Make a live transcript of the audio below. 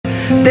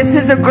This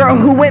is a girl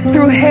who went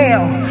through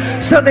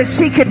hell so that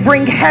she could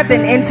bring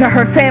heaven into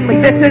her family.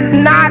 This is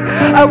not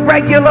a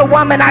regular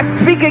woman. I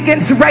speak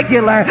against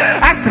regular.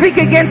 I speak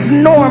against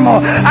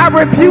normal. I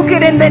rebuke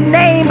it in the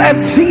name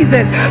of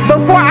Jesus.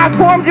 Before I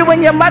formed you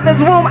in your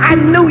mother's womb, I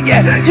knew you.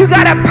 You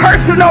got a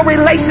personal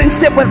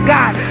relationship with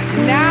God.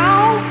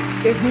 Now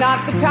is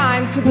not the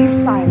time to be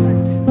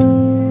silent.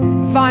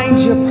 Find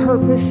your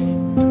purpose.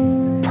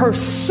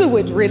 Pursue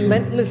it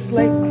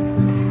relentlessly,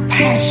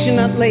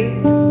 passionately,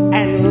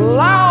 and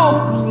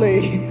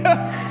loudly.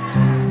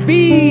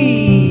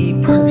 Be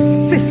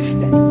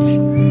persistent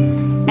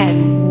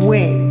and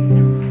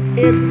win.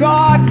 If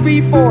God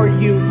be for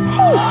you,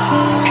 who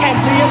can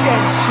be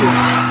against you?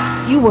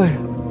 You were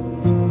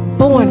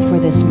born for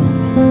this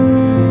moment.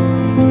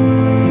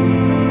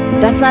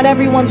 That's not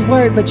everyone's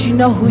word, but you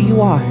know who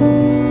you are.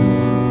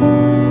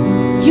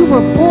 You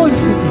were born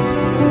for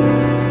this.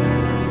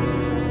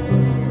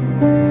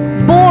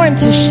 Born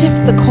to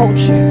shift the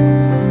culture.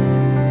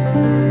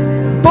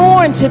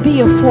 Born to be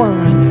a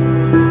forerunner.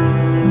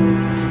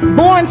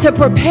 Born to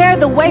prepare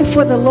the way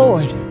for the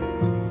Lord.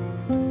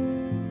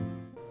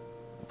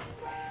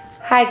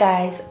 Hi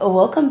guys,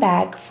 welcome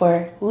back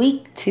for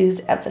week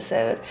 2's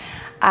episode.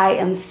 I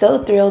am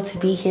so thrilled to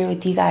be here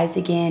with you guys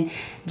again,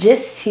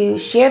 just to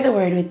share the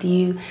word with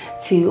you,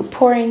 to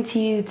pour into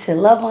you, to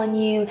love on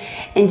you,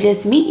 and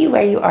just meet you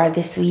where you are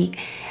this week.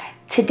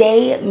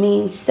 Today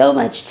means so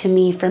much to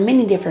me for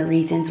many different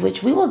reasons,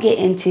 which we will get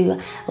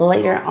into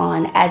later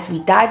on as we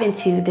dive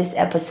into this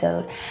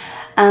episode.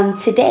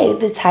 Today,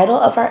 the title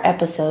of our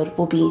episode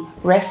will be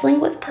Wrestling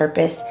with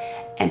Purpose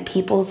and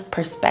People's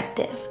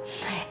Perspective.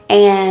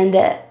 And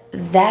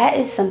that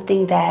is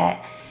something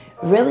that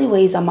really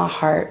weighs on my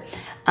heart.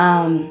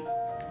 And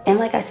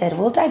like I said,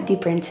 we'll dive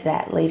deeper into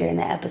that later in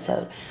the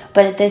episode.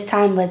 But at this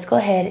time, let's go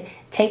ahead,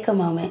 take a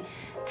moment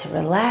to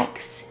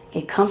relax,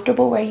 get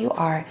comfortable where you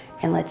are,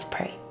 and let's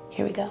pray.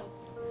 Here we go.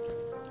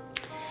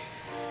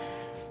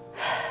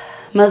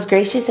 Most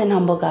gracious and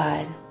humble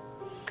God,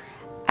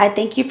 I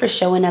thank you for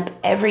showing up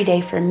every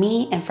day for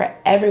me and for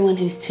everyone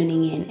who's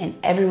tuning in and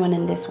everyone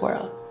in this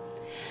world.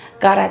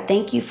 God, I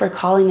thank you for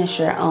calling us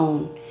your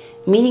own,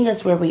 meeting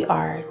us where we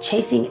are,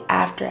 chasing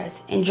after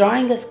us, and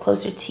drawing us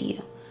closer to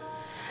you.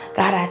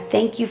 God, I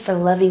thank you for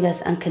loving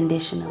us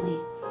unconditionally.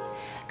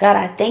 God,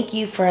 I thank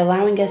you for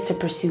allowing us to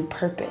pursue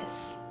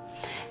purpose.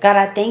 God,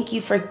 I thank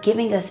you for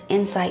giving us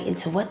insight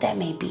into what that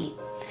may be.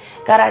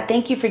 God, I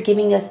thank you for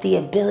giving us the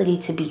ability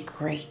to be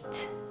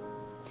great.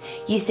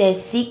 You said,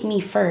 seek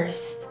me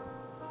first.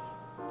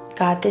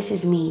 God, this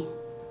is me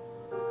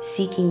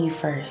seeking you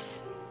first.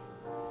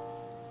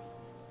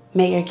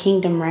 May your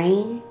kingdom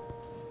reign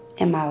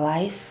in my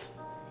life,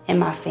 in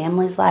my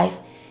family's life,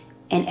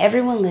 and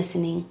everyone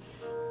listening,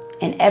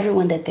 and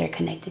everyone that they're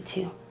connected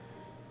to.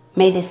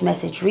 May this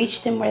message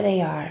reach them where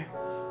they are.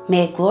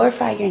 May it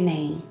glorify your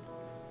name.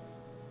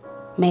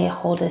 May it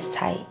hold us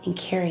tight and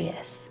carry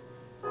us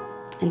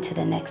into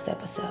the next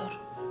episode.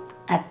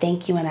 I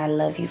thank you and I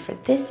love you for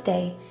this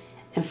day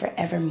and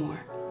forevermore.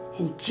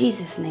 In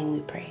Jesus' name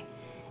we pray.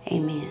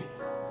 Amen.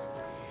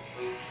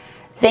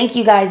 Thank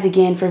you guys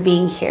again for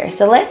being here.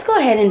 So let's go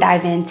ahead and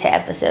dive into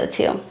episode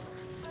 2.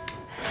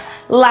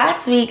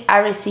 Last week, I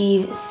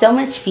received so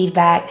much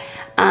feedback.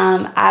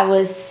 I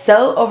was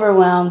so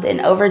overwhelmed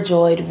and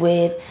overjoyed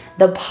with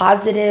the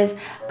positive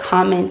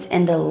comments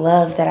and the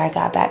love that I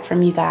got back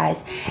from you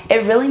guys.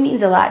 It really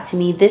means a lot to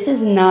me. This has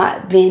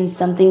not been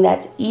something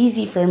that's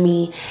easy for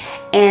me.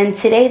 And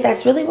today,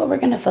 that's really what we're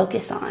going to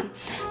focus on.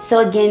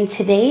 So again,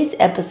 today's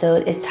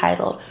episode is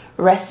titled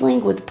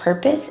Wrestling with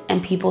Purpose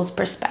and People's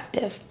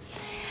Perspective.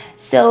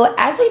 So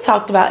as we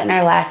talked about in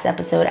our last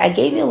episode, I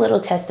gave you a little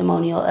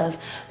testimonial of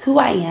who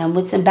I am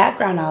with some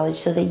background knowledge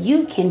so that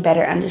you can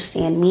better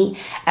understand me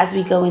as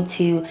we go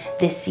into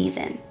this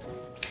season.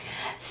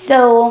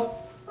 So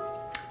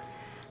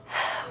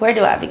where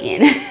do I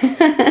begin?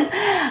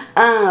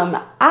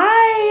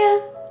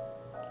 I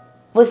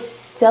was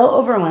so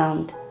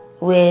overwhelmed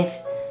with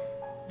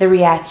the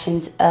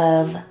reactions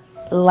of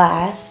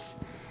last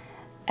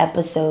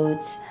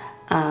episodes,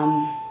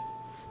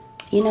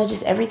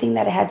 just everything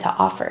that it had to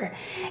offer.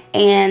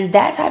 And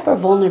that type of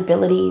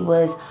vulnerability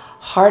was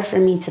hard for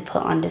me to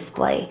put on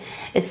display.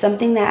 It's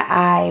something that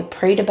I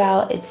prayed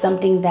about. It's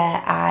something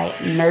that I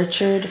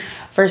nurtured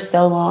for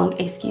so long.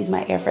 Excuse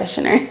my air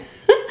freshener.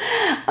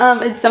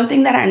 It's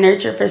something that I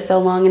nurtured for so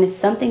long, and it's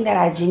something that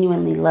I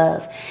genuinely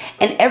love.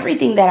 And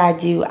everything that I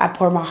do, I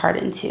pour my heart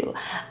into.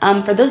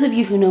 For those of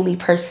you who know me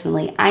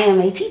personally, I am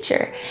a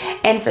teacher.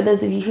 And for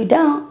those of you who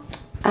don't,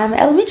 I'm an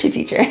elementary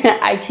teacher.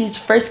 I teach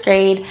first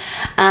grade.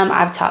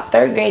 I've taught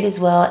third grade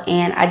as well.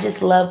 And I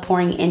just love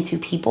pouring into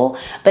people,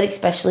 but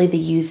especially the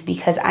youth,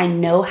 because I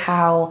know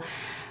how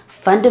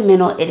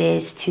fundamental it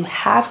is to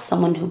have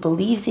someone who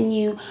believes in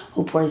you,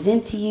 who pours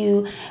into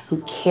you, who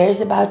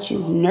cares about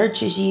you, who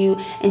nurtures you,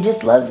 and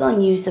just loves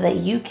on you so that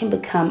you can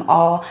become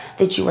all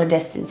that you are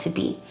destined to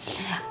be.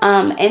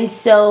 And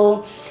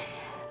so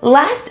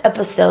Last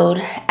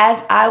episode,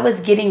 as I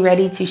was getting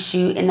ready to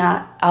shoot, and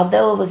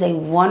although it was a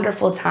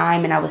wonderful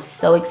time and I was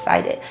so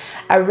excited,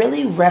 I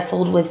really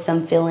wrestled with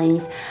some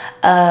feelings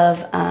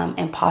of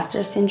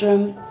imposter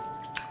syndrome.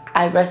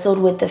 I wrestled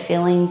with the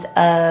feelings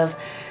of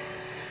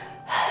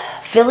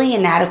feeling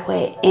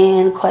inadequate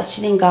and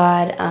questioning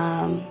God.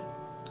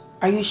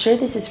 Are you sure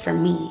this is for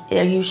me?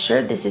 Are you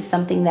sure this is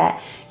something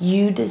that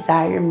you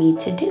desire me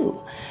to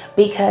do?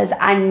 Because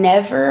I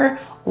never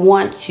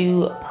want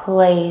to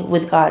play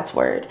with God's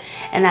word,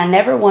 and I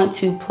never want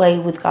to play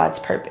with God's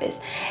purpose.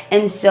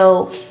 And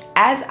so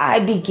as I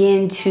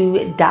begin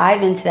to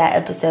dive into that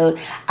episode,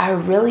 I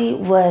really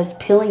was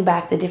peeling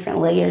back the different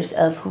layers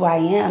of who I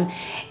am.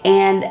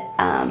 And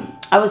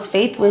I was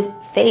faced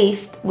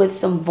with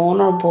some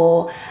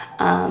vulnerable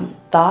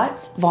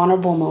thoughts,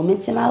 vulnerable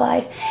moments in my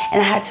life. And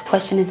I had to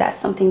question, is that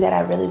something that I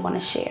really want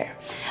to share?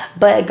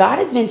 But God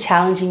has been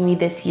challenging me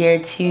this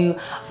year to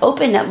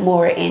open up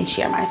more and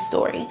share my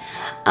story.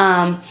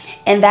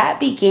 And that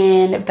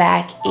began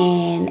back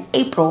in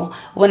April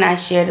when I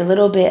shared a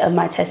little bit of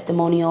my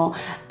testimonial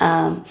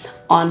on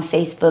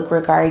Facebook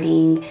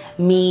regarding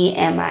me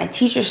and my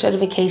teacher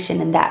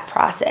certification and that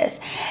process.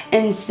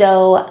 And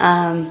so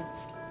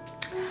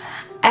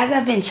as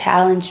I've been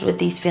challenged with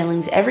these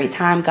feelings, every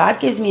time God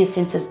gives me a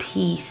sense of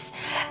peace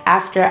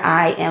after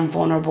I am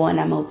vulnerable and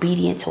I'm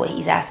obedient to what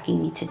he's asking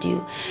me to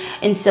do.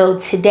 And so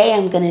today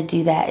I'm going to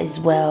do that as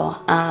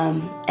well.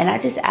 And I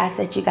just ask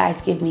that you guys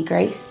give me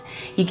grace,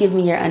 you give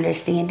me your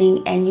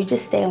understanding, and you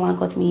just stay along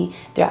with me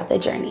throughout the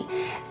journey.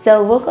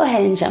 So we'll go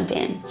ahead and jump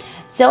in.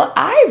 So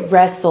I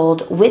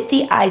wrestled with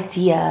the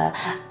idea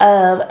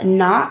of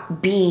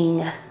not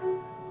being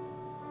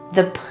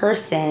the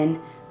person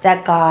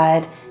that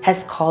God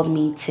has called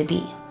me to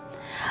be.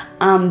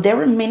 There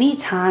were many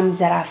times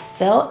that I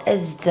felt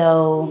as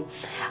though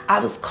I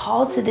was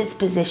called to this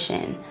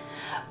position,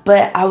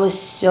 but I was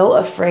so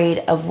afraid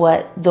of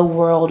what the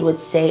world would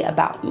say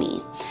about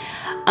me.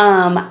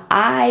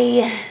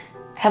 I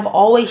have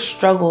always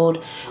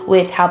struggled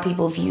with how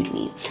people viewed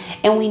me.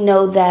 And we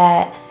know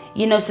that,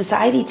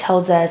 society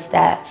tells us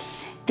that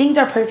things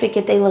are perfect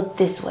if they look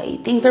this way.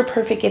 Things are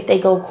perfect if they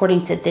go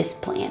according to this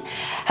plan.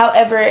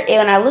 However,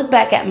 when I look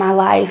back at my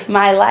life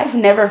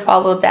never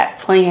followed that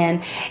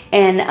plan,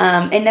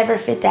 and it never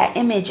fit that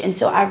image. And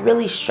so I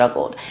really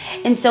struggled.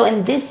 And so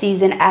in this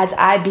season, as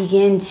I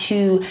begin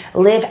to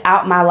live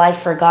out my life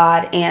for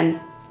God and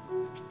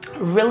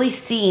really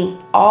see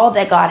all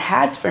that God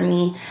has for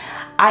me,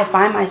 I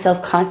find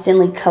myself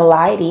constantly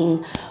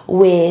colliding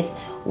with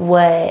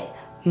what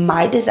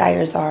my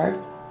desires are,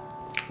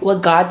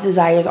 what God's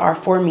desires are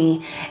for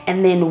me,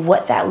 and then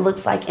what that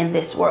looks like in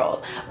this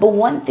world. But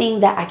one thing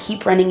that I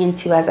keep running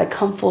into as I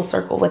come full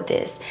circle with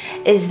this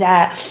is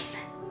that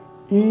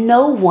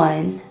no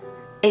one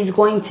is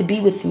going to be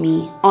with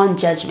me on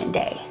Judgment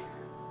Day.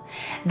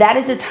 That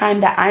is a time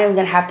that I am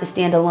going to have to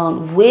stand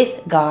alone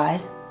with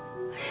God,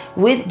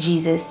 with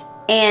Jesus,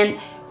 and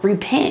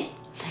repent.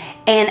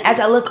 And as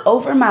I look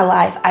over my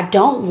life, I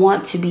don't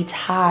want to be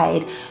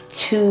tied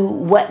to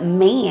what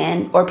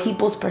man or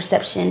people's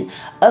perception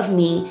of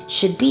me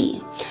should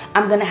be.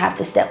 I'm going to have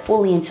to step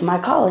fully into my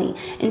calling.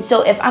 And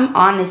so if I'm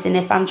honest and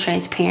if I'm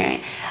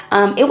transparent,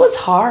 it was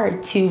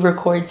hard to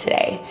record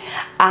today.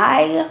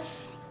 I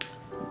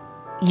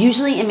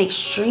usually am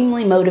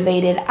extremely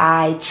motivated.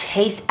 I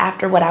chase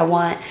after what I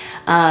want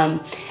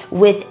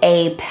with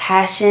a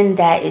passion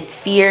that is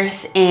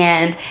fierce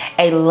and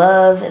a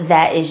love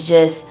that is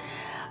just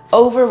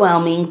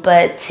overwhelming.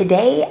 But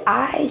today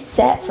I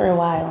sat for a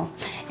while,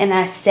 and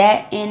I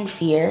sat in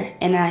fear,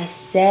 and I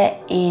sat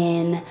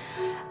in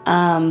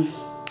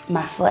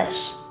my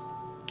flesh.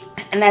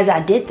 And as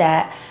I did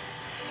that,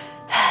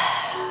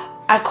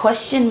 I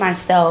questioned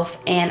myself,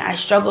 and I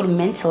struggled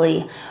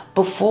mentally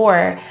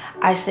before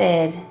I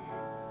said,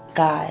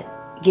 God,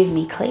 give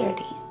me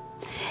clarity.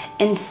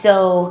 And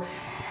so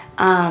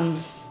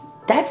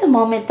that's a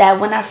moment that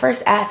when I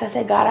first asked, I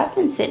said, God, I've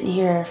been sitting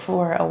here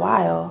for a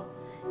while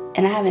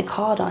and I haven't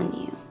called on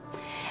you.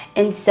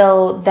 And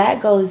so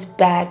that goes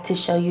back to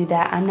show you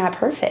that I'm not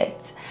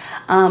perfect.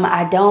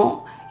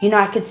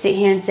 I could sit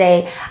here and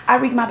say, I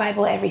read my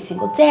Bible every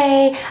single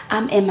day.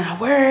 I'm in my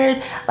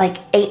word like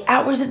 8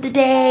 hours of the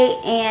day,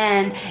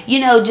 and,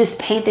 just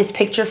paint this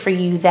picture for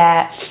you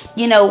that,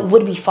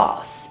 would be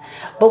false.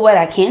 But what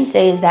I can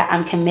say is that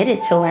I'm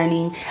committed to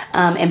learning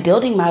and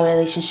building my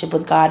relationship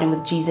with God and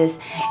with Jesus.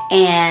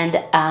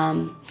 And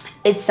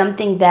it's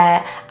something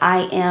that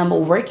I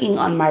am working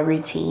on my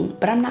routine,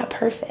 but I'm not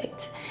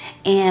perfect.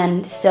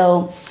 And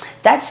so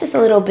that's just a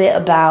little bit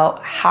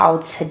about how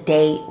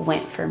today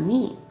went for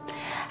me.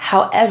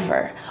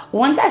 However,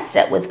 once I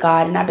sat with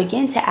God and I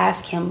began to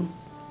ask him,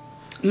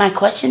 my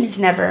question is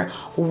never,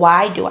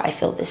 why do I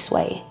feel this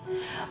way?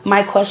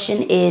 My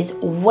question is,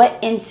 what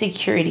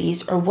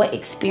insecurities or what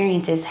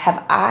experiences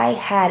have I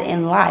had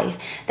in life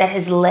that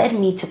has led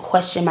me to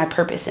question my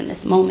purpose in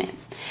this moment?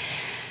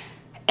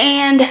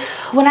 And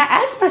when I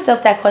asked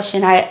myself that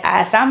question,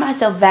 I found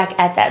myself back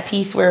at that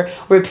piece where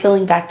we're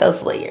peeling back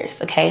those layers,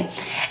 okay?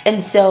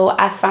 And so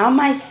I found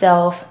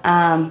myself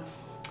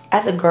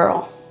as a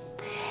girl.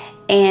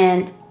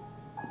 And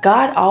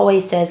God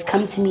always says,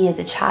 come to me as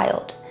a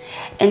child.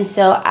 And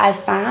so I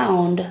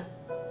found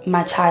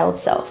my child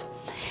self.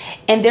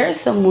 And there are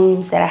some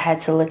wounds that I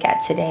had to look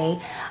at today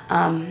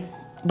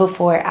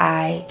before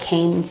I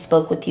came and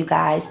spoke with you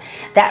guys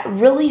that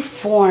really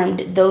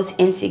formed those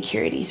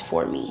insecurities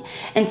for me.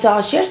 And so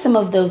I'll share some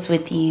of those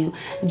with you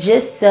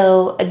just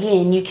so,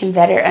 again, you can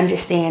better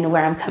understand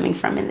where I'm coming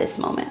from in this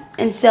moment.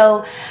 And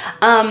so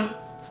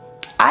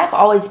I've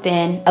always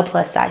been a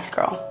plus size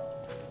girl.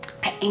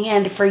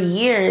 And for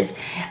years,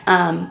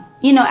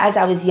 as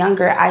I was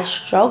younger, I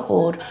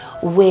struggled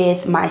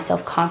with my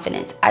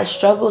self-confidence. I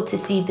struggled to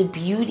see the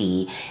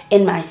beauty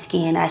in my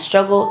skin. I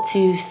struggled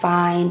to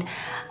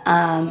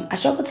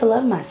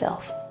love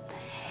myself.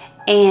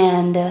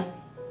 And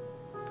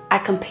I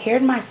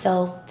compared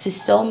myself to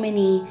so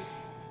many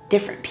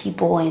different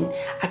people. And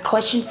I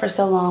questioned for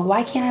so long,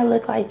 why can't I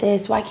look like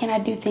this? Why can't I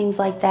do things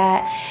like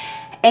that?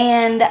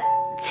 And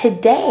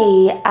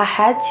today I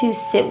had to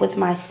sit with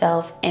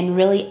myself and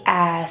really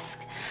ask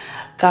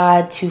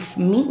God to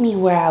meet me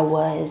where I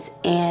was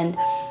and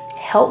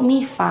help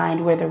me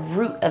find where the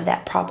root of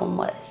that problem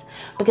was.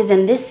 Because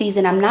in this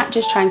season, I'm not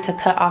just trying to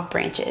cut off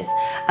branches.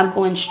 I'm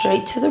going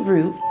straight to the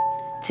root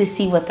to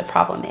see what the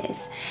problem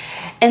is.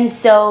 And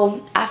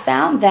so I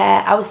found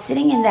that I was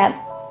sitting in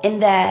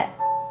that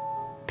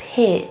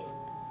pit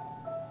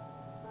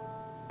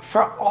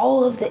for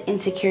all of the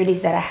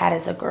insecurities that I had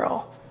as a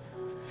girl.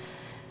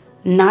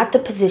 Not the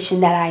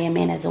position that I am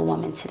in as a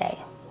woman today.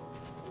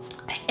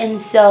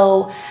 And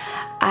so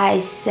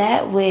I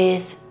sat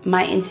with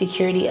my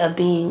insecurity of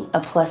being a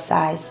plus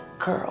size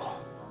girl.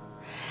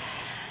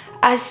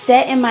 I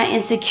sat in my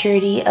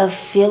insecurity of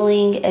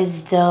feeling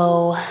as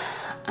though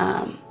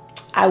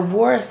I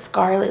wore a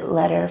scarlet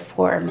letter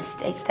for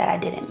mistakes that I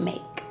didn't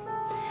make.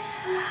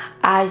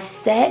 I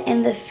sat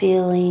in the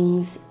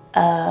feelings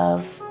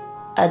of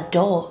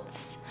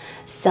adults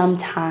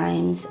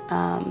sometimes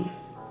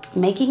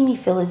making me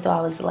feel as though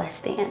I was less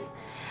than.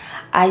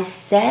 I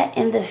sat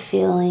in the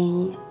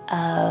feeling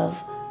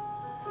of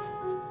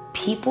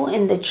people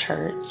in the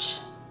church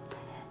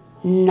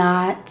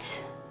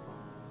not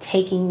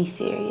taking me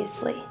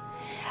seriously.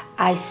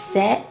 I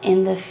sat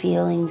in the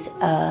feelings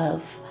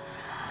of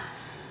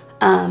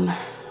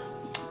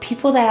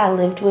people that I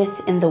lived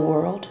with in the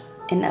world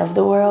and of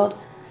the world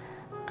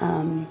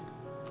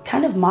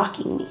kind of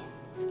mocking me.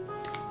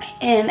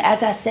 And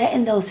as I sat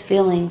in those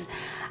feelings,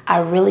 I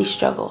really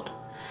struggled.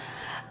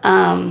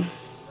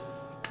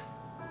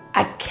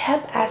 I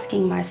kept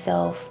asking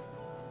myself,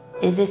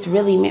 is this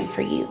really meant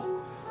for you?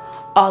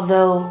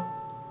 Although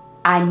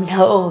I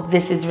know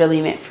this is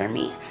really meant for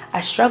me,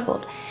 I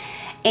struggled.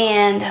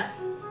 And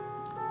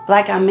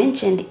like I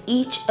mentioned,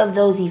 each of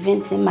those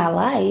events in my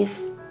life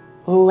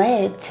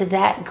led to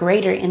that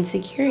greater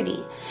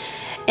insecurity.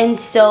 And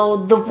so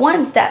the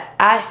ones that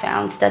I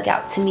found stuck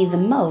out to me the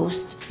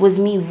most was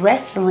me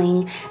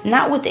wrestling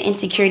not with the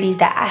insecurities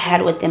that I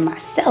had within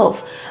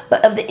myself,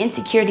 but of the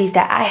insecurities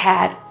that I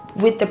had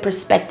with the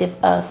perspective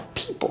of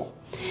people.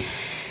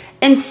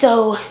 And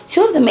so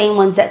two of the main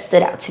ones that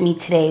stood out to me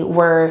today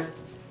were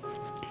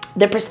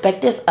the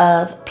perspective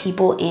of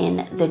people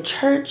in the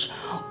church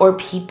or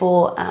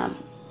people, I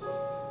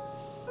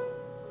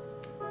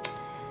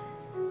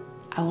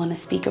want to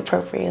speak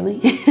appropriately,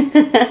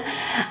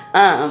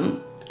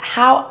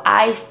 how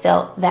I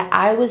felt that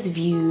I was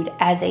viewed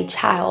as a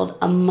child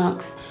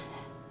amongst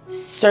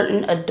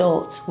certain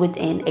adults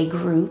within a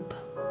group,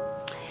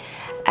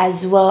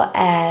 as well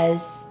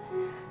as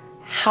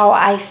how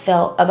I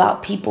felt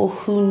about people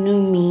who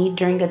knew me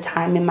during a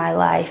time in my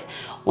life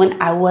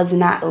when I was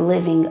not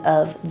living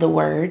of the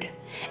word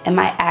and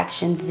my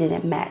actions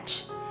didn't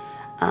match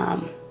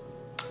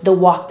the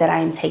walk that I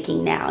am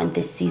taking now in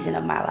this season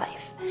of my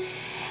life.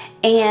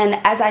 And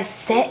as I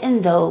sat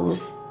in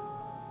those,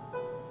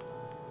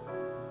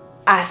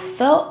 I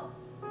felt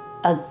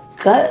a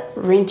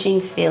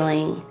gut-wrenching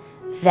feeling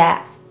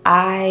that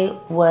I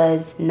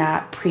was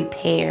not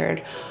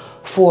prepared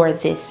for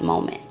this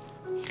moment.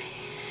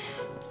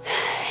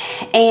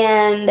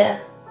 And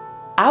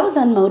I was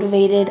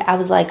unmotivated. I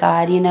was like,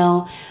 God,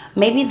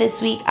 maybe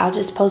this week I'll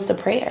just post a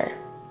prayer.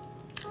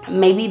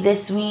 Maybe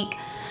this week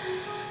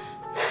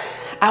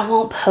I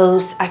won't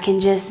post. I can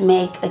just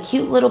make a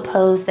cute little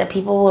post that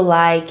people will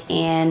like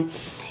and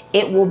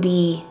it will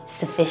be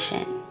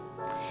sufficient.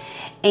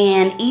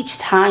 And each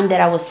time that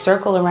I would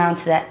circle around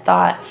to that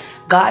thought,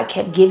 God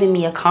kept giving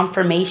me a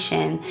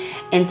confirmation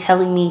and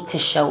telling me to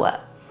show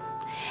up.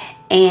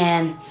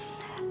 And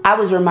I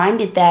was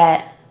reminded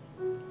that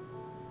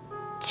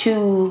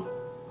to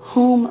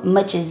whom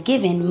much is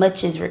given,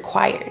 much is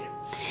required.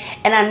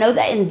 And I know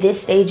that in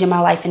this stage in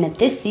my life and at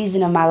this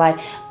season of my life,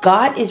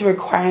 God is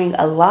requiring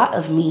a lot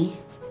of me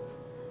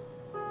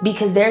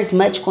because there's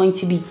much going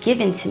to be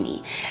given to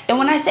me. And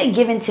when I say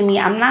given to me,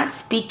 I'm not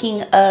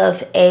speaking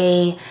of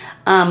a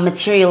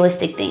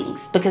materialistic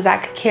things, because I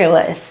could care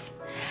less.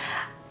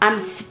 I'm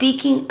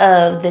speaking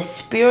of the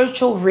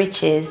spiritual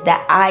riches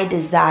that I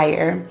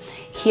desire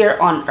here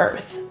on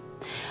earth.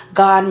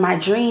 God, my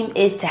dream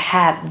is to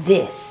have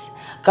this.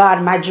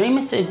 God, my dream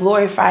is to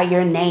glorify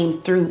your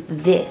name through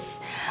this.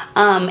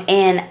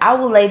 And I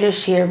will later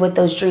share what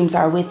those dreams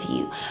are with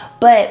you.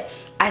 But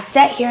I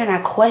sat here and I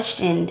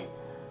questioned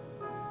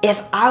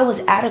if I was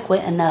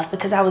adequate enough,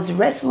 because I was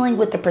wrestling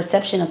with the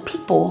perception of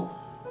people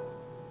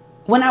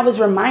when I was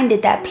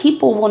reminded that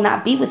people will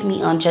not be with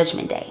me on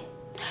Judgment Day.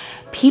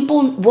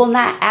 People will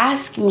not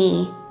ask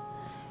me,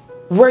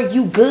 were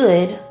you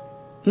good,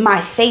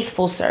 my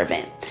faithful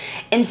servant?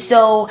 And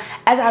so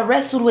as I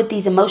wrestled with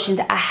these emotions,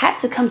 I had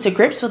to come to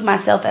grips with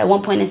myself at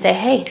one point and say,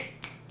 hey,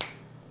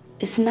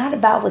 it's not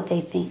about what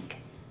they think.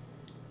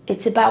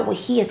 It's about what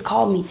he has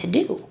called me to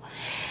do.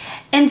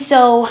 And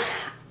so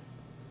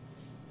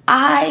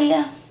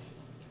I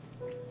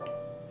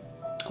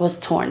was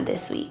torn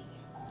this week.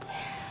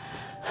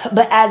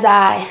 But as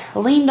I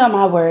leaned on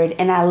my word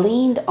and I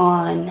leaned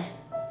on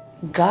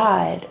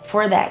God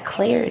for that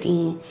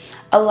clarity,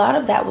 a lot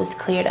of that was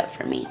cleared up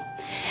for me.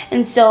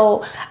 And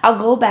so I'll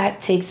go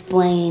back to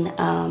explain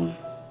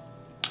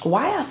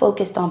why I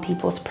focused on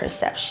people's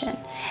perception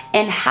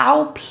and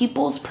how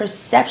people's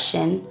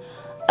perception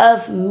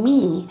of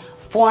me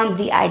formed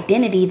the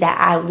identity that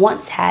I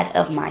once had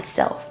of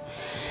myself.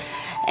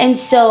 And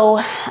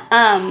so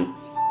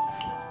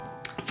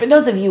for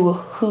those of you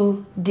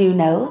who do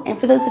know, and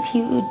for those of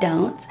you who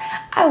don't,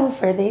 I will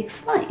further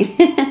explain.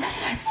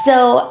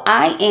 So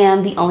I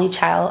am the only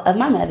child of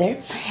my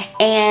mother,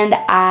 and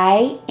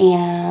I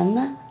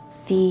am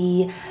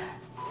the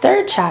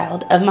third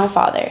child of my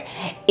father.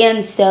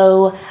 And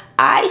so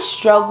I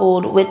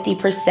struggled with the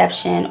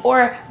perception,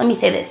 or let me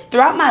say this,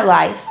 throughout my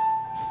life,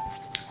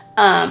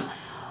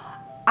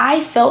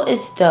 I felt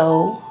as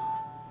though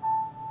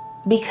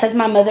because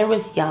my mother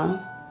was young,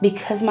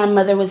 because my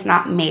mother was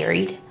not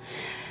married,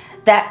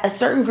 that a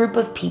certain group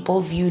of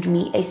people viewed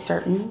me a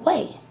certain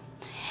way.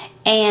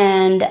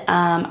 And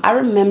I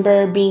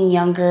remember being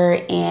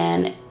younger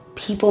and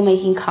people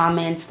making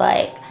comments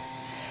like,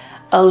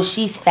 oh,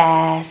 she's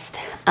fast.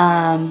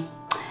 And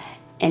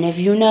if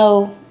you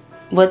know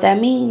what that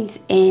means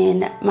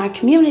in my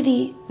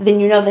community, then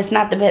you know that's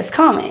not the best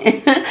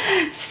comment.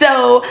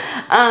 So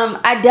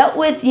I dealt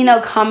with,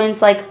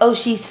 comments like, oh,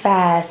 she's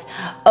fast.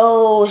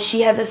 Oh,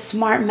 she has a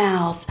smart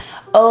mouth.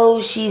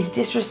 Oh, she's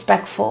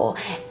disrespectful.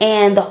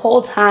 And the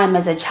whole time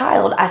as a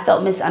child, I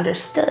felt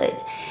misunderstood.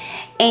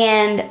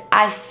 And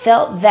I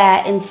felt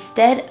that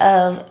instead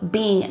of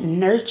being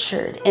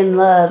nurtured in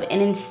love, and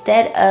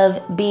instead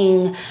of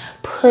being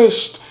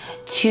pushed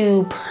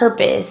to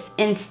purpose,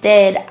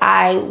 instead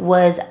I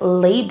was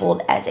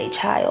labeled as a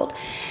child.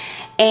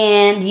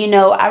 And,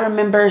 I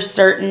remember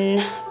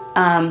certain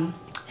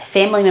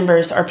family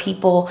members or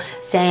people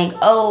saying,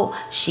 oh,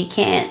 she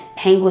can't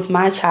hang with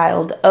my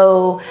child.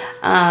 Oh,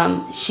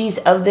 she's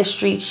of the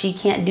street. She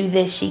can't do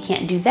this. She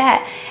can't do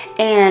that.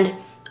 And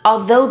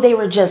although they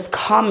were just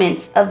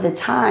comments of the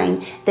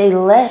time, they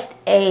left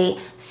a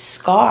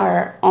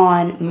scar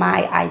on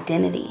my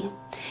identity.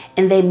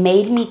 And they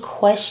made me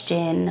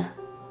question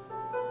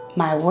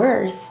my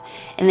worth.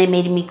 And they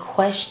made me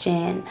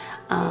question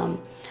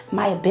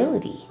my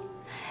ability.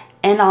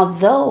 And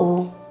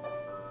although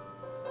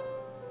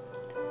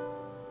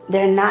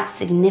they're not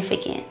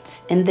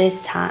significant in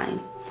this time,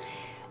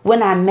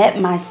 when I met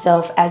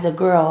myself as a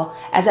girl,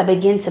 as I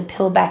began to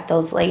peel back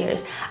those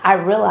layers, I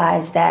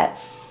realized that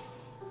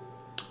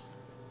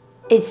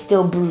it's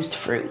still bruised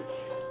fruit.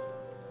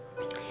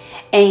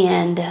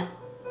 And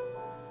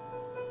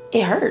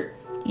it hurt,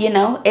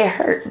 it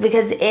hurt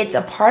because it's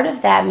a part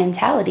of that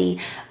mentality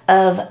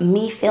of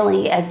me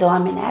feeling as though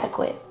I'm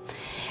inadequate.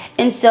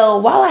 And so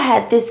while I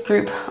had this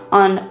group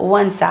on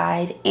one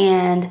side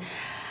and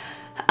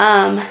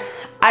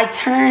I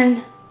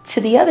turned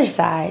to the other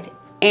side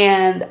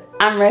and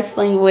I'm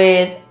wrestling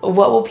with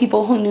what will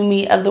people who knew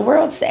me of the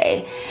world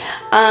say?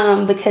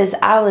 Because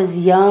I was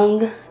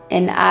young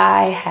and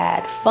I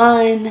had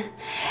fun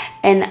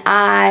and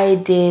I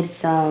did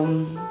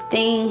some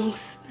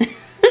things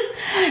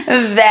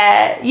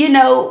that,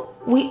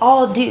 we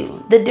all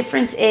do. The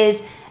difference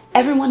is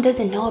everyone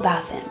doesn't know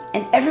about them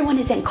and everyone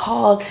isn't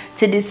called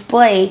to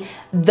display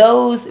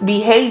those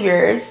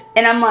behaviors.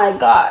 And I'm like,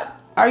 God,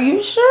 are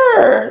you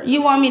sure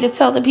you want me to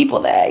tell the people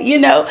that,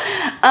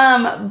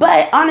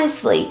 But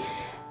honestly,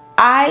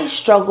 I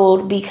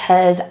struggled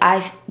because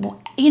at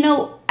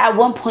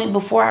one point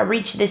before I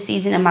reached this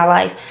season in my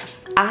life,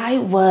 I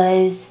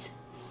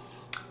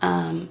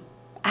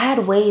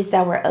had ways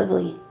that were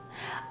ugly.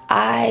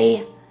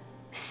 I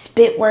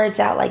spit words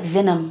out like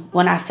venom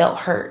when I felt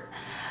hurt.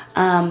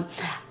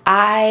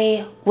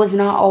 I was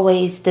not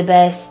always the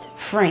best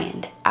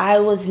friend. I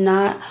was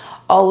not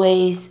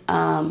always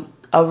a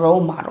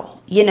role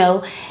model,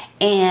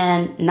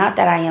 and not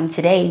that I am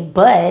today,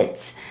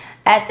 but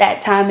at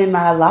that time in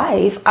my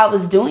life, I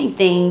was doing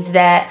things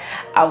that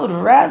I would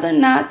rather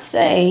not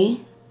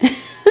say.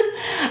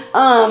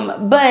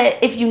 But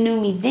if you knew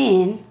me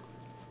then,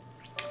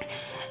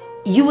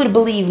 you would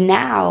believe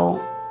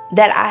now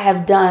that I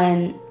have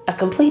done a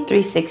complete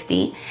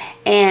 360,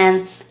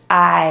 and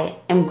I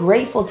am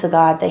grateful to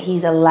God that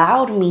He's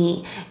allowed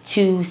me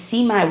to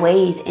see my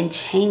ways and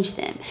change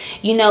them.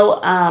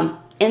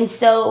 And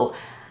so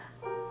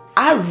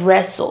I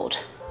wrestled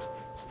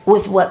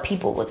with what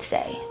people would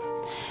say.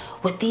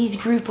 What these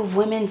group of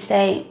women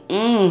say,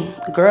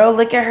 girl,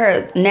 look at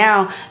her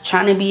now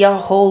trying to be all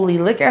holy.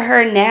 Look at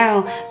her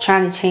now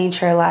trying to change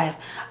her life.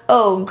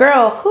 Oh,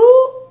 girl,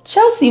 who?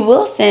 Chelsea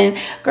Wilson.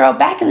 Girl,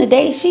 back in the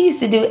day, she used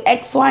to do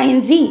X, Y,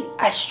 and Z.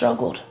 I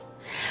struggled.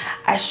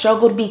 I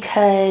struggled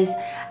because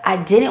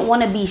I didn't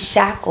want to be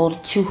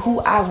shackled to who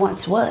I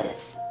once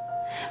was.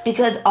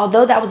 Because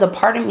although that was a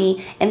part of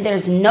me, and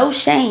there's no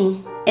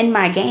shame in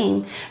my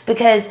game,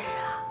 because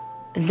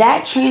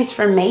that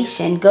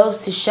transformation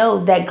goes to show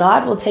that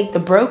God will take the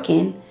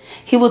broken,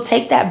 he will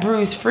take that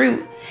bruised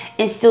fruit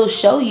and still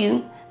show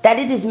you that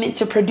it is meant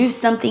to produce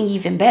something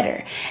even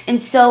better.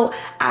 And so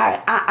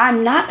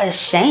I'm not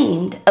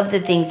ashamed of the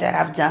things that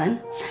I've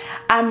done.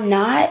 I'm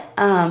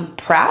not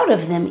proud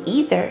of them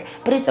either,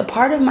 but it's a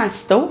part of my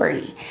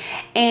story.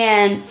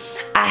 And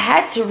I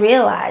had to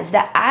realize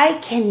that I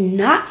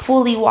cannot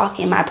fully walk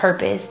in my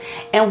purpose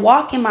and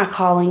walk in my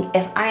calling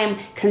if I am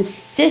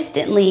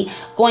consistently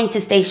going to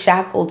stay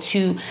shackled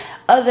to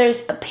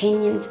others'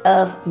 opinions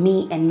of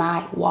me and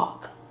my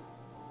walk.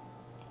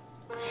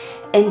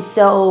 And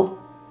so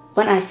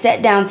when I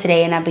sat down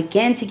today and I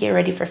began to get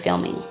ready for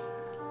filming,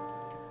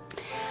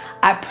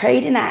 I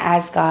prayed and I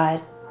asked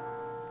God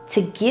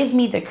to give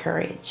me the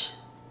courage,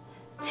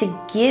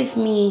 to give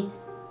me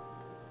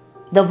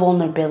the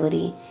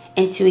vulnerability,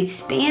 and to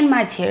expand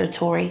my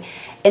territory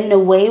in a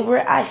way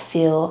where I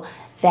feel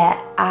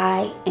that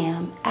I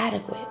am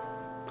adequate.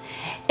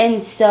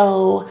 And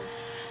so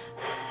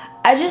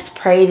I just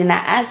prayed and I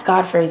asked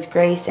God for his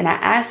grace, and I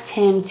asked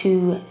him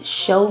to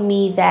show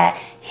me that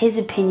his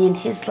opinion,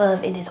 his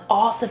love, it is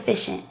all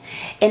sufficient,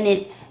 and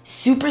it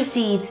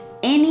supersedes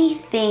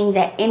anything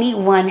that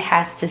anyone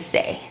has to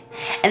say.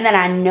 And that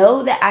I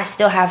know that I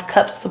still have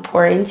cups to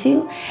pour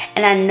into.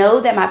 And I know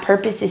that my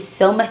purpose is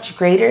so much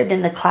greater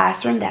than the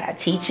classroom that I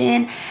teach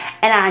in.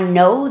 And I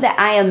know that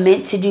I am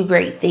meant to do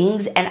great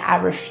things. And I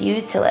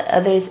refuse to let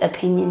others'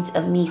 opinions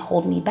of me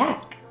hold me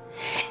back.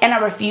 And I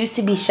refuse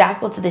to be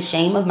shackled to the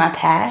shame of my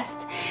past.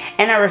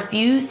 And I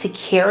refuse to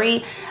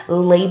carry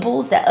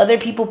labels that other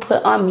people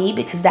put on me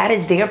because that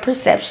is their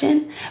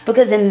perception.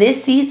 Because in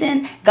this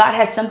season, God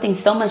has something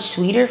so much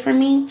sweeter for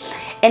me.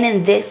 And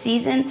in this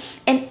season,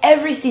 in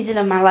every season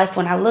of my life,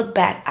 when I look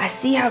back, I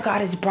see how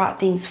God has brought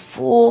things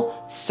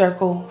full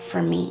circle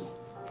for me.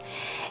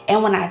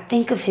 And when I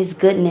think of his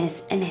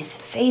goodness and his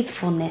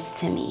faithfulness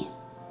to me,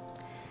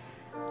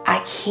 I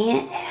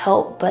can't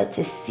help but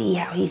to see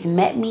how he's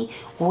met me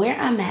where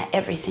I'm at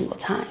every single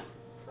time.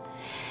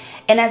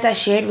 And as I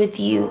shared with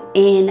you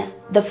in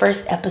the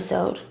first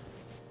episode,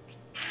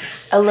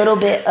 a little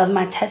bit of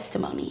my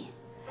testimony.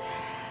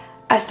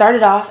 I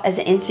started off as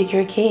an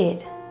insecure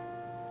kid.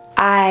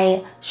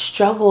 I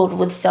struggled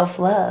with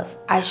self-love.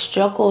 I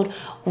struggled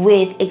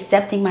with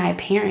accepting my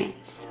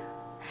appearance.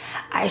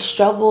 I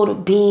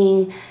struggled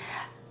being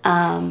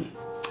the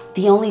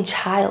only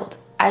child.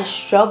 I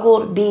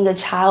struggled being a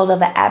child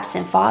of an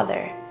absent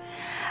father.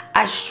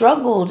 I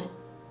struggled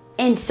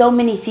in so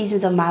many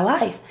seasons of my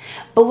life.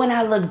 But when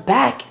I look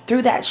back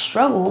through that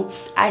struggle,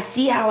 I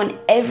see how in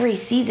every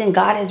season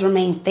God has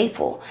remained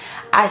faithful.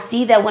 I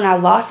see that when I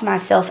lost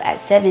myself at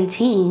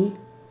 17,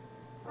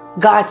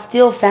 God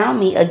still found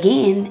me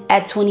again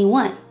at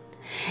 21.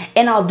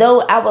 And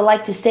although I would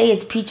like to say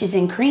it's peaches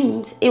and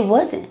creams, it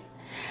wasn't.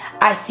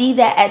 I see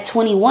that at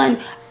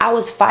 21, I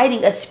was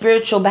fighting a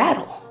spiritual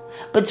battle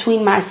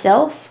between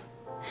myself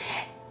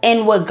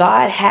and what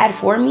God had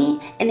for me,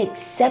 and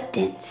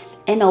acceptance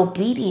and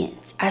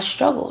obedience. I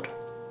struggled.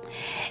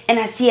 And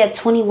I see at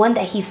 21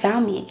 that he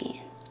found me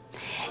again.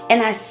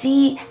 And I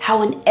see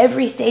how in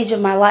every stage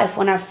of my life,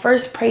 when I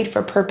first prayed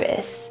for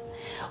purpose,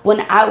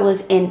 when I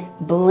was in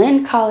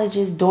Blinn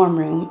College's dorm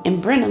room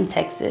in Brenham,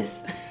 Texas,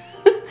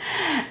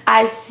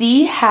 I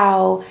see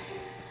how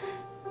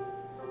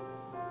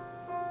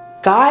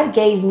God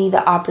gave me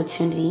the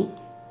opportunity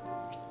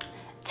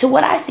to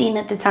what I seen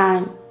at the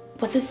time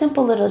was a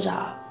simple little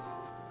job.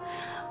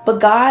 But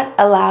God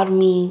allowed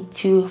me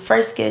to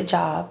first get a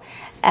job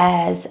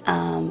as,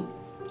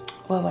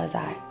 where was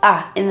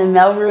I? In the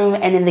mailroom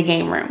and in the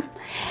game room.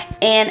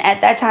 And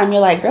at that time, you're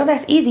like, girl,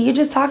 that's easy. You're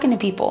just talking to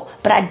people.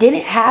 But I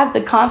didn't have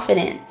the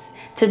confidence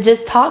to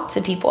just talk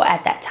to people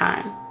at that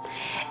time.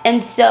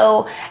 And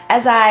so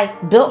as I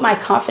built my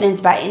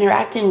confidence by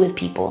interacting with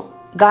people,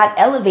 God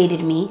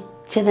elevated me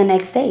to the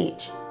next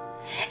stage.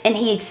 And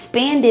he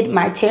expanded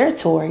my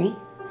territory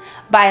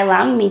by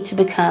allowing me to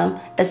become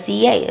a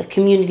CA, a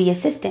community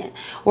assistant,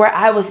 where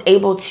I was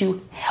able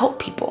to help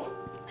people.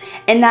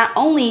 And not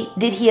only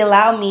did he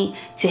allow me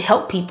to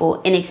help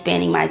people in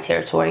expanding my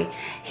territory,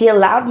 he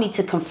allowed me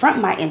to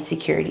confront my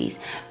insecurities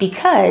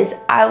because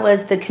I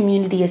was the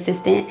community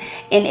assistant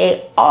in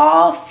an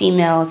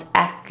all-females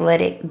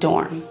athletic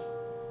dorm.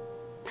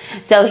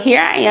 So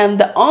here I am,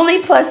 the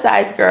only plus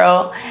size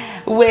girl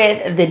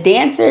with the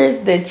dancers,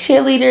 the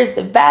cheerleaders,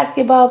 the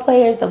basketball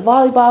players, the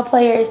volleyball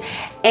players,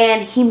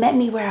 and he met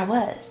me where I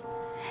was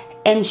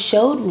and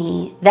showed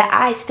me that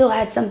I still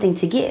had something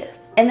to give.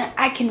 and that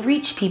I can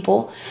reach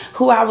people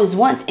who I was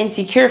once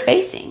insecure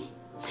facing.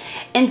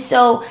 And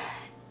so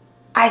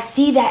I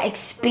see that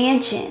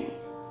expansion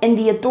and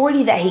the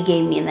authority that he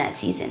gave me in that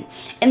season.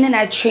 And then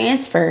I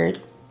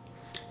transferred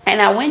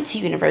and I went to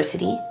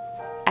university,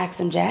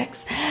 Axum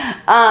Jacks,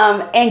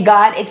 and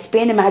God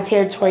expanded my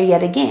territory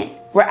yet again,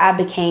 where I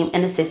became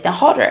an assistant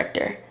hall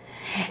director.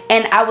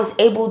 And I was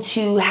able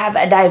to have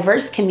a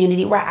diverse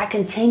community where I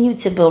continued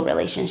to build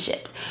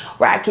relationships,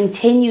 where I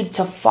continued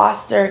to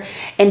foster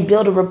and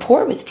build a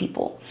rapport with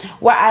people,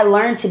 where I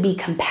learned to be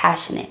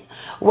compassionate,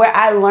 where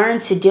I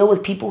learned to deal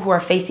with people who are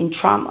facing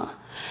trauma.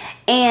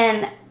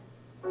 And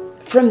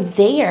from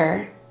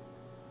there,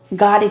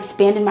 God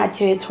expanded my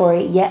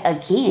territory yet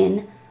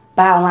again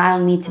by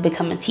allowing me to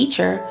become a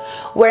teacher,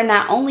 where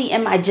not only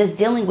am I just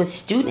dealing with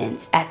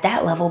students at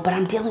that level, but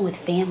I'm dealing with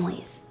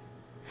families.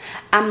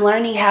 I'm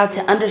learning how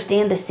to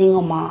understand the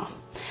single mom.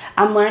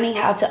 I'm learning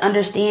how to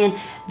understand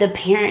the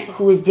parent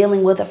who is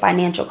dealing with a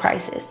financial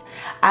crisis.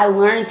 I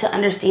learned to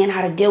understand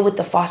how to deal with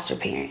the foster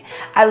parent.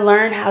 I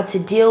learned how to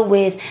deal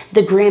with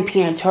the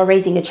grandparents who are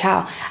raising a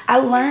child. I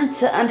learned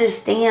to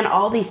understand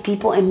all these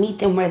people and meet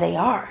them where they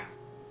are.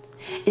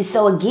 And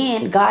so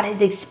again, God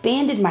has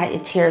expanded my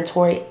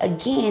territory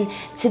again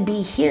to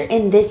be here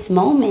in this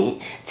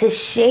moment, to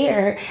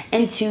share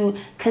and to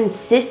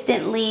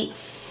consistently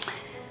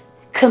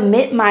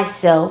commit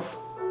myself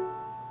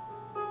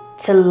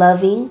to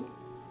loving,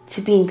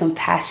 to being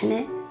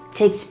compassionate,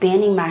 to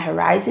expanding my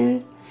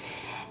horizons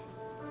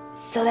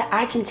so that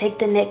I can take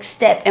the next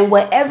step. And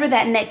whatever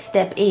that next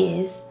step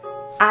is,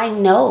 I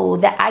know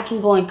that I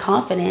can go in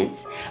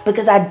confidence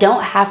because I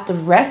don't have to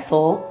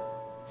wrestle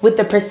with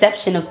the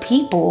perception of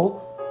people,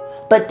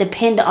 but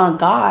depend on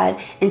God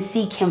and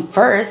seek him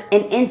first.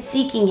 And in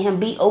seeking him,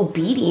 be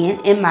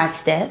obedient in my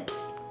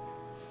steps.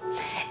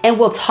 And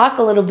we'll talk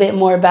a little bit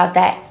more about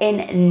that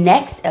in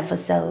next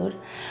episode.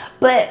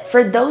 But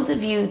for those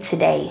of you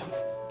today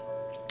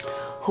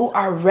who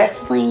are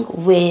wrestling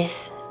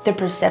with the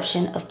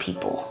perception of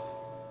people,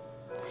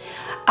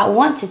 I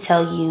want to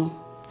tell you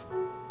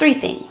 3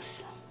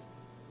 things.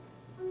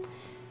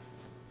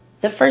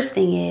 The first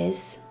thing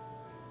is,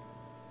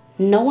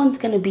 no one's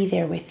going to be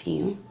there with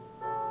you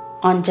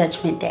on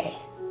Judgment Day.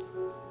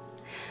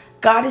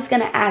 God is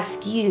going to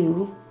ask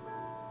you,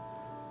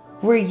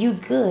 were you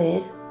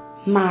good,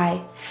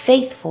 my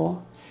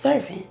faithful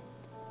servant?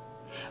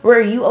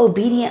 Were you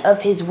obedient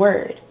of his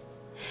word?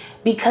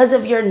 Because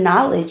of your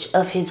knowledge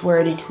of his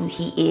word and who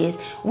he is,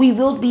 we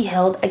will be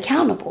held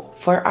accountable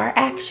for our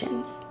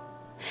actions.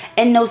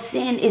 And no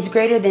sin is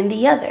greater than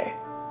the other.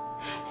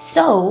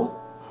 So,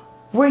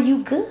 were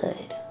you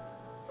good?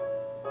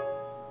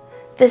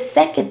 The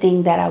second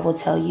thing that I will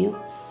tell you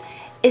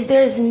is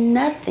there is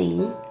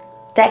nothing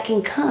that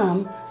can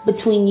come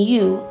between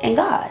you and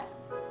God.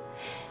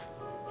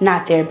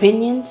 Not their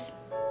opinions,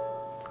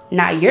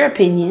 not your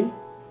opinion,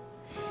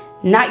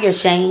 not your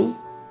shame,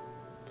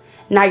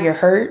 not your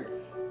hurt.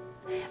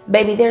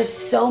 Baby, there's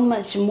so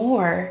much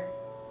more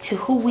to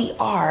who we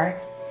are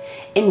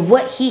and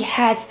what he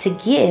has to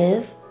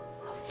give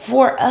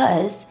for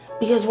us,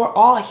 because we're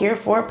all here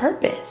for a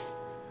purpose.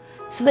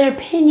 So their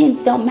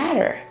opinions don't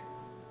matter.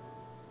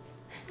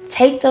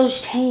 Take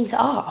those chains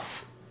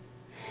off.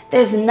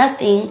 There's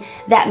nothing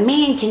that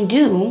man can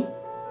do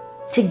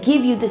to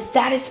give you the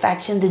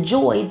satisfaction, the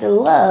joy, the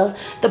love,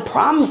 the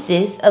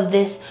promises of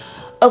this,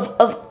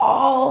 of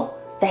all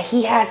that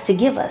he has to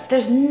give us.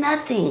 There's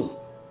nothing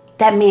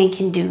that man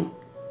can do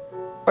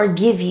or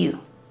give you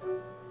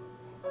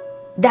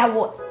that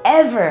will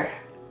ever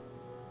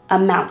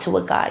amount to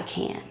what God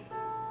can.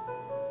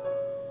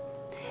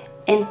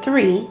 And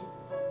 3,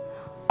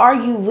 are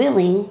you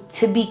willing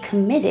to be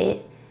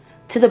committed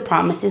to the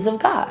promises of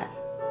God?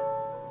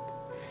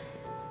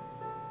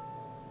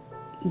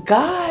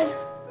 God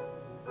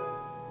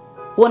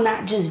will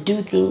not just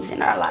do things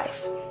in our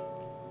life.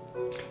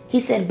 He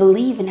said,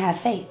 believe and have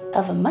faith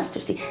of a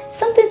mustard seed.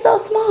 Something so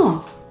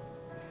small.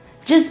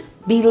 Just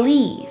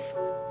believe.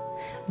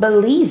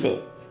 Believe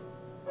it.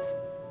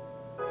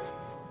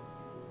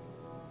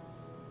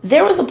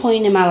 There was a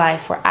point in my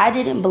life where I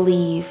didn't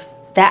believe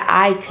that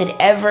I could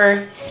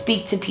ever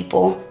speak to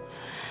people,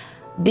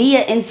 be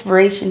an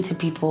inspiration to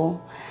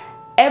people,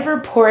 ever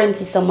pour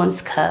into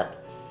someone's cup,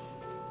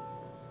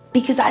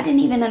 because I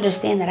didn't even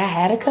understand that I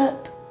had a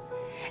cup.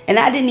 And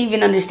I didn't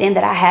even understand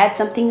that I had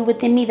something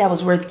within me that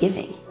was worth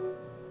giving.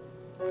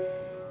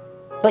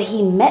 But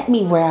he met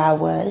me where I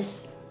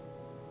was,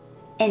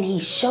 and he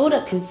showed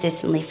up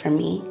consistently for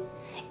me,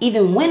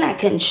 even when I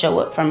couldn't show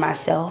up for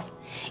myself,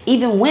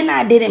 even when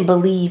I didn't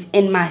believe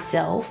in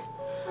myself.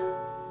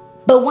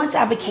 But once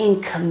I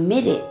became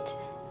committed,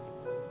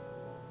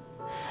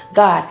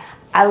 God,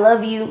 I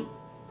love you.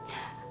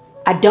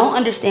 I don't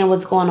understand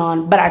what's going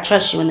on, but I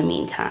trust you in the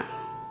meantime.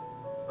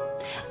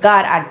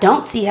 God, I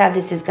don't see how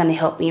this is going to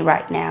help me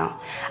right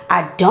now.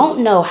 I don't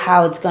know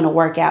how it's going to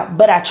work out,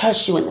 but I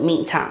trust you in the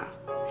meantime.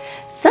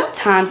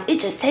 Sometimes it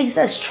just takes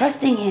us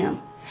trusting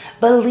him,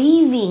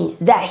 believing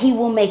that he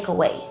will make a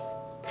way.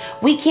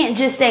 We can't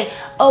just say,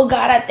 oh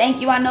God, I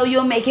thank you. I know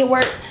you'll make it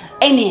work.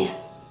 Amen.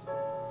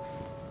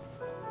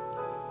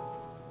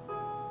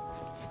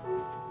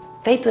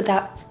 Faith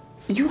without,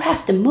 you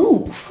have to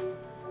move.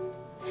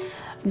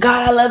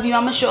 God, I love you.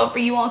 I'm going to show up for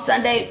you on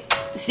Sunday.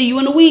 See you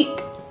in a week.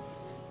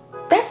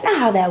 That's not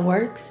how that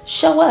works.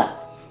 Show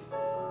up.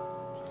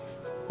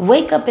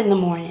 Wake up in the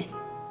morning.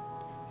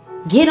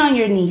 Get on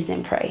your knees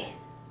and pray.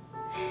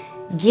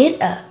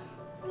 Get up.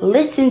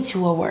 Listen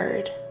to a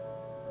word.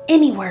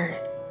 Any word.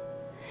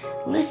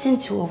 Listen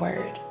to a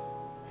word.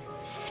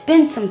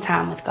 Spend some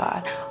time with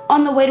God.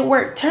 On the way to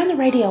work, turn the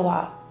radio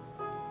off.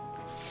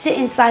 Sit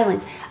in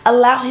silence.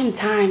 Allow him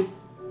time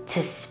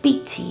to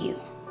speak to you.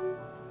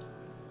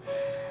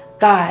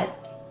 God,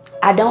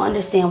 I don't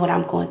understand what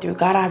I'm going through.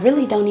 God, I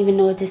really don't even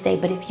know what to say,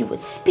 but if you would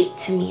speak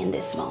to me in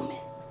this moment.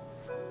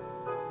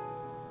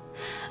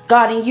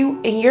 God,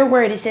 in your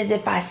word, it says,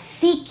 if I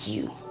seek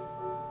you,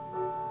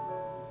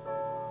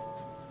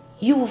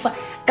 you will find.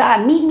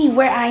 God, meet me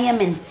where I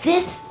am in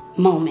this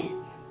moment.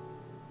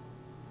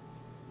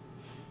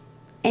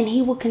 And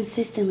he will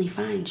consistently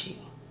find you.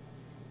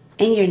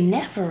 And you're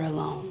never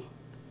alone.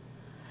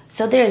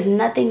 So there is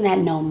nothing that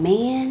no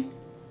man,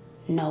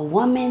 no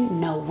woman,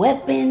 no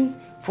weapon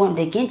formed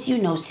against you,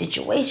 no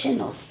situation,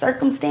 no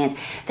circumstance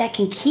that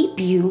can keep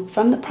you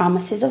from the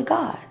promises of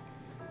God.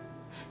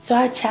 So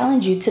I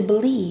challenge you to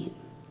believe.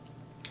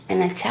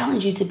 And I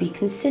challenge you to be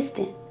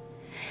consistent.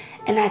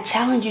 And I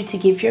challenge you to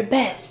give your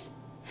best.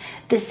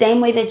 The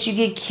same way that you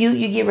get cute,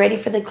 you get ready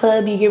for the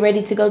club, you get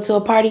ready to go to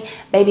a party,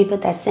 baby,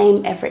 put that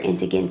same effort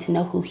into getting to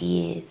know who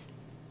he is.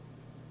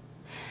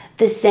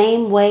 The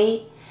same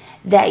way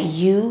that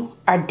you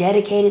are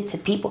dedicated to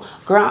people.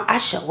 Girl, I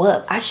show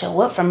up. I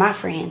show up for my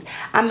friends.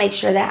 I make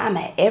sure that I'm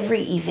at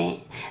every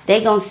event.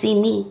 They gonna see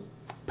me.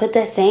 Put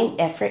that same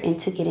effort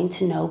into getting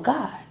to know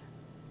God.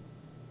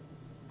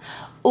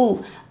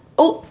 Ooh,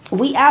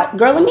 we out.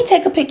 Girl, let me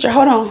take a picture.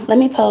 Hold on. Let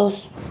me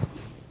pose.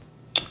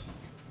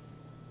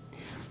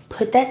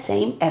 Put that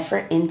same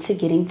effort into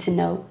getting to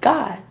know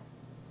God.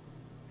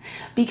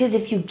 Because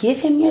if you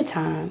give him your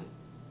time,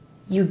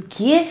 you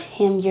give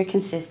him your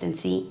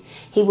consistency,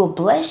 he will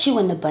bless you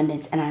in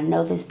abundance. And I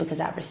know this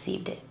because I've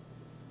received it.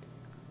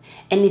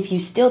 And if you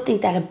still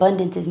think that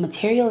abundance is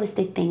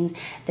materialistic things,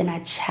 then I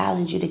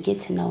challenge you to get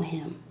to know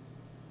him.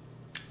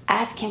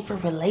 Ask him for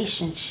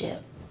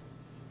relationship.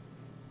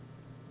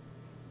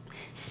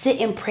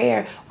 Sit in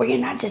prayer where you're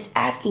not just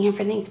asking him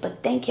for things,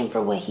 but thank him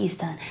for what he's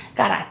done.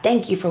 God, I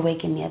thank you for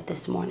waking me up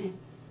this morning.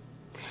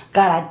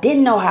 God, I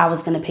didn't know how I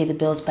was going to pay the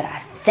bills, but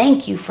I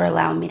thank you for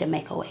allowing me to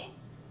make a way.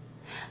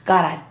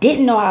 God, I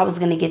didn't know I was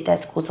going to get that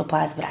school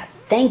supplies, but I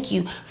thank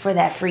you for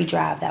that free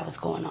drive that was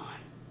going on.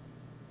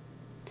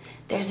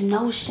 There's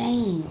no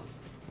shame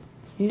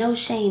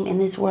in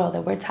this world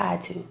that we're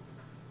tied to.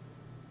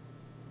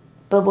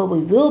 But what we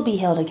will be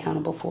held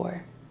accountable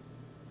for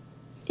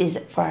is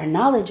for our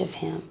knowledge of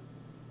him,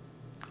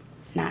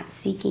 not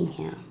seeking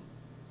him,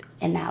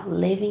 and not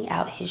living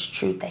out his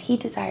truth that he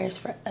desires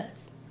for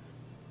us.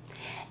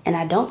 And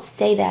I don't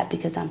say that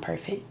because I'm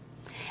perfect.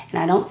 And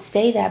I don't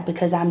say that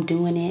because I'm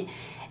doing it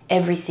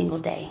every single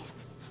day.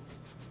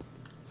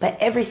 But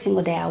every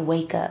single day I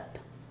wake up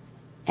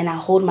and I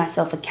hold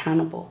myself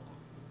accountable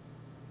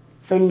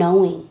for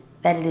knowing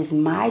that it is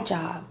my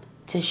job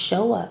to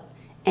show up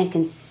and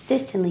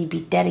consistently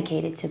be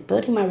dedicated to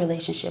building my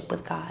relationship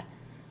with God.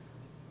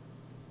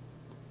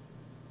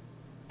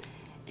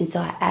 And so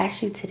I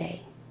ask you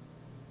today,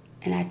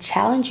 and I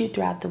challenge you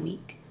throughout the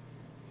week,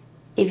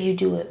 if you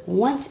do it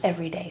once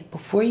every day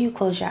before you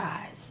close your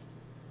eyes,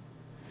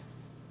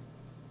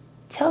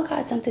 tell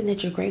God something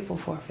that you're grateful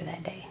for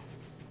that day.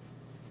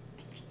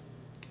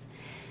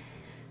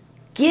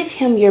 Give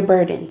him your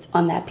burdens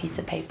on that piece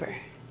of paper.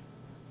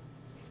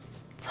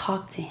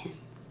 Talk to him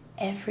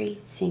every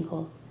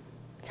single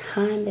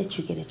time that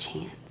you get a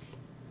chance.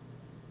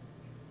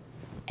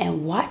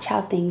 And watch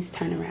how things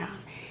turn around.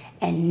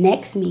 And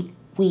next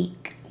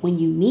week, when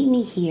you meet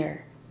me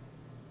here,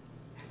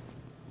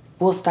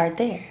 we'll start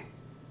there.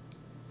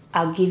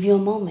 I'll give you a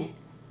moment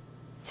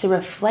to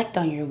reflect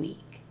on your week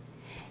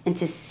and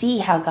to see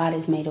how God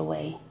has made a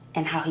way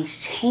and how he's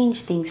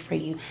changed things for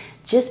you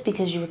just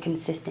because you were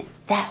consistent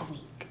that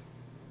week.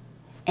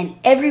 And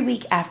every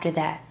week after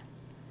that,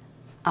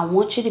 I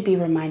want you to be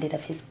reminded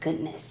of his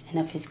goodness and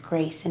of his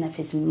grace and of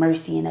his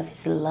mercy and of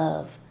his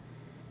love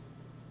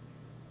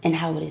and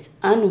how it is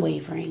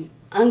unwavering,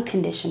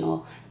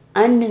 unconditional,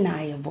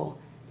 undeniable,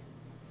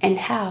 and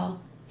how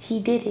he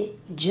did it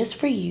just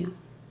for you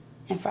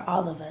and for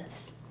all of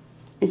us.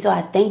 And so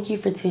I thank you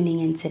for tuning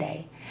in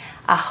today.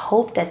 I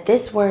hope that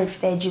this word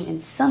fed you in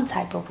some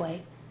type of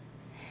way.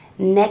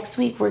 Next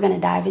week, we're going to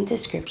dive into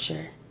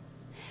scripture.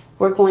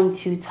 We're going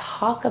to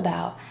talk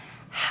about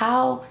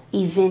how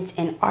events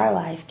in our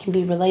life can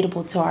be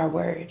relatable to our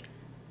word.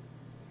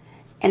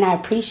 And I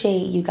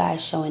appreciate you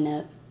guys showing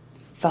up,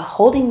 for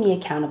holding me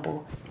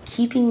accountable,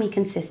 keeping me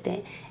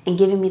consistent, and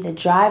giving me the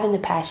drive and the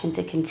passion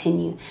to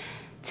continue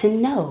to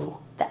know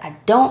that I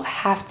don't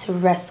have to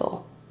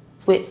wrestle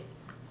with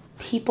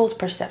people's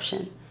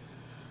perception,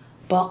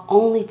 but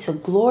only to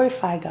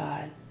glorify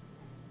God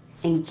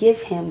and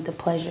give him the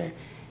pleasure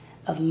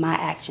of my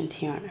actions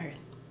here on earth.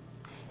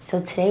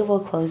 So today we'll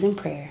close in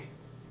prayer.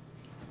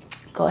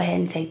 go ahead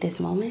and take this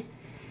moment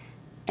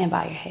and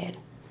bow your head.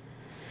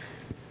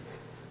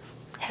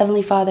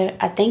 Heavenly Father,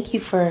 I thank you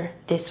for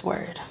this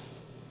word.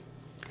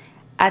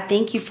 I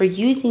thank you for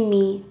using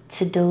me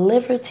to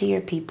deliver to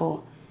your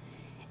people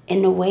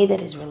in a way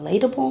that is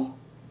relatable,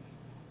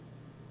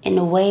 in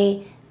a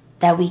way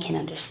that we can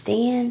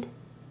understand,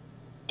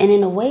 and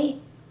in a way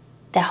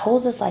that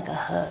holds us like a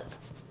hug.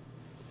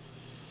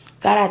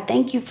 God, I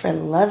thank you for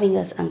loving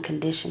us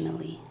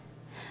unconditionally.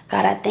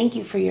 God, I thank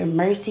you for your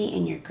mercy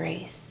and your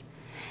grace.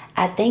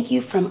 I thank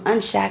you for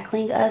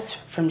unshackling us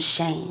from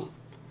shame,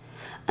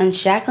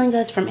 unshackling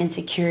us from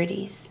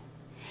insecurities,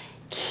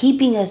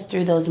 keeping us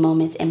through those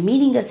moments and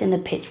meeting us in the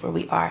pitch where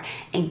we are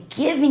and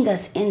giving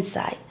us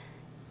insight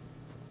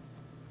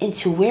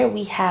into where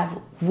we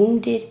have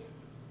wounded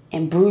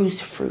and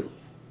bruised fruit.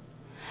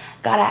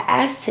 God, I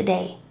ask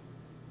today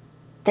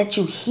that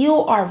you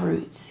heal our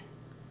roots,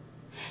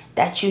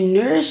 that you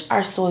nourish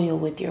our soil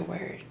with your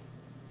word,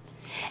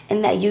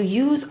 and that you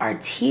use our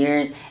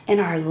tears and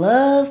our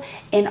love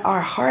and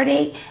our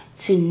heartache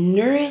to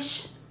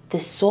nourish the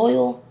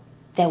soil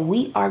that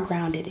we are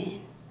grounded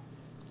in.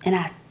 And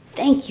I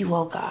thank you,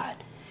 oh God,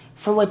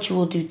 for what you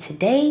will do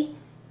today,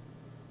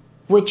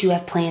 what you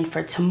have planned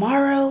for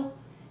tomorrow,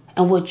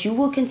 and what you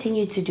will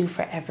continue to do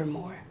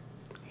forevermore.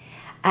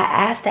 I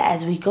ask that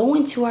as we go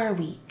into our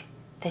week,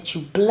 that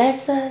you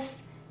bless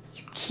us,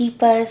 you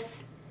keep us,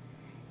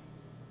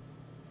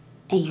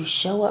 and you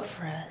show up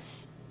for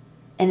us.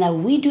 And that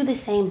we do the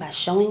same by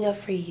showing up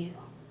for you.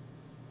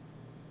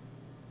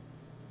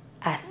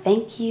 I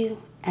thank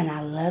you and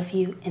I love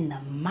you in the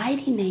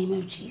mighty name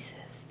of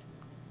Jesus.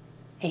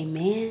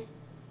 Amen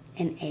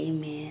and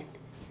amen.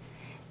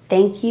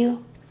 Thank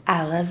you.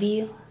 I love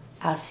you.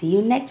 I'll see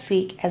you next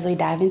week as we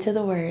dive into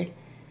the word.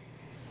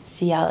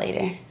 See y'all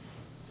later.